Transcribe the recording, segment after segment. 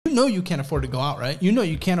know you can't afford to go out, right? You know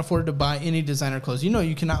you can't afford to buy any designer clothes. You know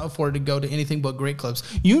you cannot afford to go to anything but great clubs.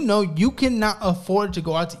 You know you cannot afford to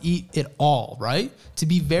go out to eat at all, right? To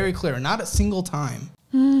be very clear, not a single time.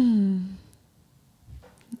 I'm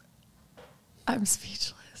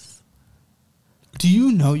speechless. Do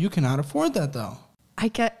you know you cannot afford that, though? I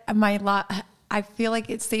get I feel like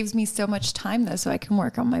it saves me so much time, though, so I can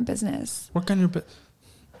work on my business. Work on your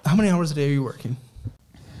How many hours a day are you working?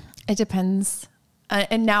 It depends.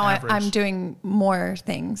 And now I'm doing more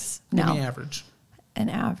things now. Give me average. An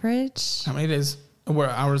average? How many days or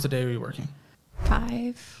hours a day are you working?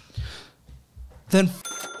 5. Then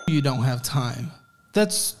you don't have time.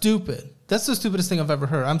 That's stupid. That's the stupidest thing I've ever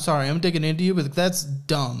heard. I'm sorry. I'm digging into you, but that's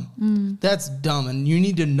dumb. That's dumb. And you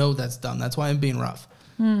need to know that's dumb. That's why I'm being rough.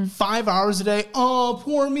 5 hours a day. Oh,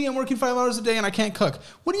 poor me. I'm working 5 hours a day and I can't cook.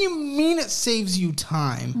 What do you mean it saves you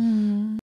time?